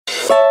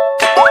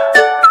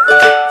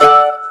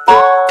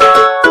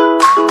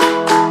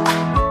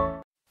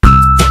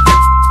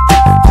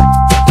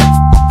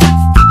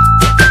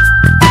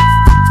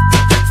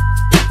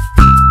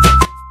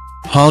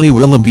Holly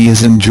Willoughby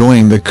is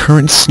enjoying the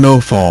current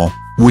snowfall,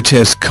 which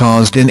has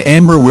caused an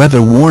amber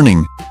weather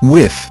warning,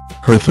 with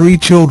her 3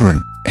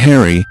 children,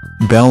 Harry,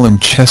 Belle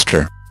and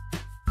Chester.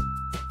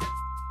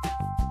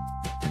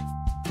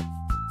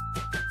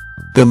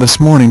 The This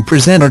Morning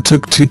presenter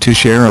took to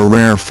share a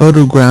rare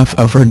photograph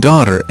of her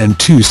daughter and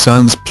 2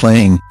 sons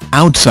playing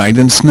outside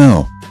in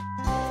snow.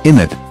 In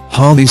it,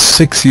 Holly's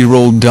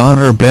 6-year-old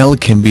daughter Belle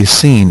can be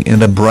seen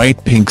in a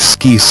bright pink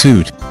ski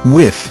suit,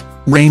 with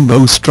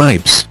rainbow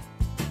stripes.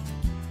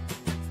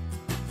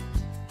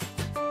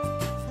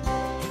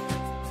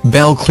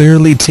 Belle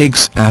clearly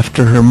takes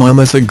after her mum,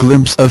 as a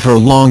glimpse of her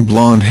long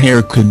blonde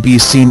hair could be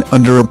seen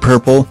under a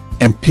purple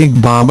and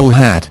pink bobble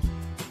hat.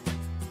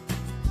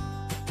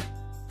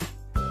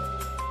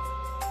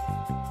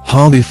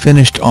 Holly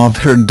finished off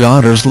her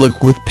daughter's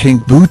look with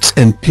pink boots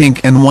and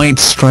pink and white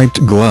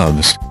striped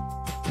gloves.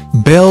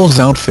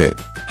 Belle's outfit,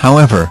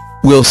 however,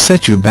 will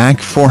set you back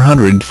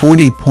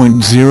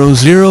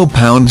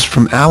 £440.00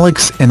 from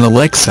Alex and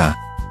Alexa.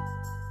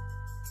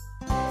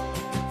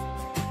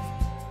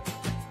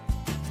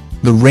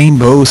 The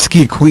rainbow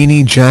ski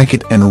Queenie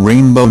jacket and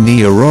rainbow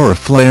knee Aurora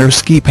flare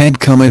ski pant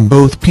come in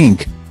both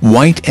pink,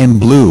 white and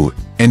blue,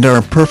 and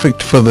are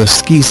perfect for the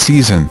ski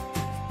season.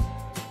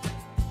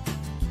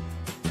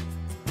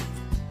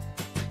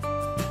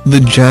 The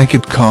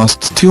jacket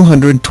costs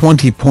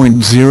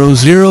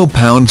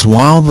 £220.00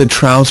 while the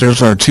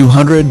trousers are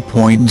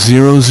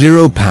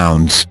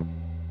 £200.00.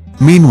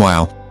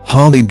 Meanwhile,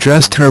 Holly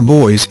dressed her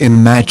boys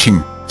in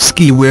matching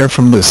ski wear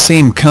from the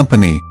same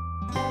company.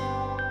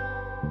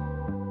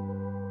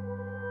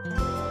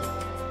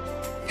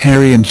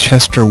 Harry and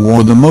Chester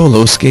wore the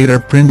Molo skater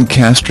print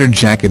caster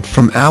jacket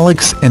from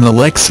Alex and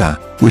Alexa,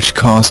 which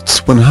costs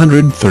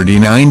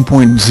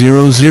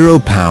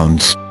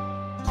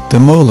 £139.00. The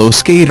Molo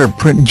skater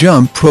print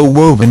jump pro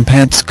woven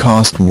pants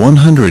cost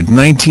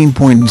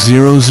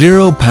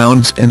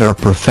 £119.00 and are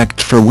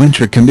perfect for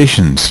winter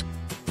conditions.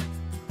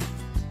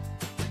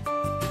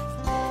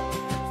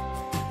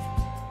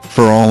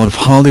 For all of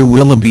Holly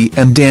Willoughby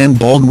and Dan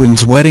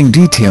Baldwin's wedding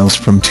details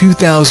from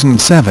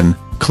 2007,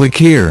 click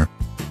here.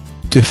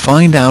 To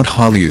find out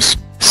Holly's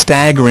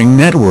staggering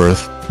net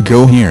worth,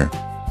 go here.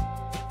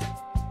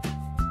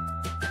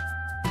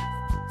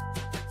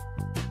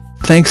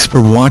 Thanks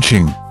for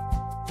watching.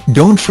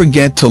 Don't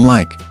forget to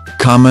like,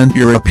 comment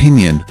your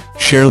opinion,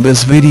 share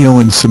this video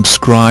and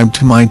subscribe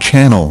to my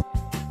channel.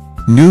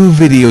 New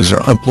videos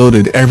are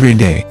uploaded every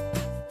day.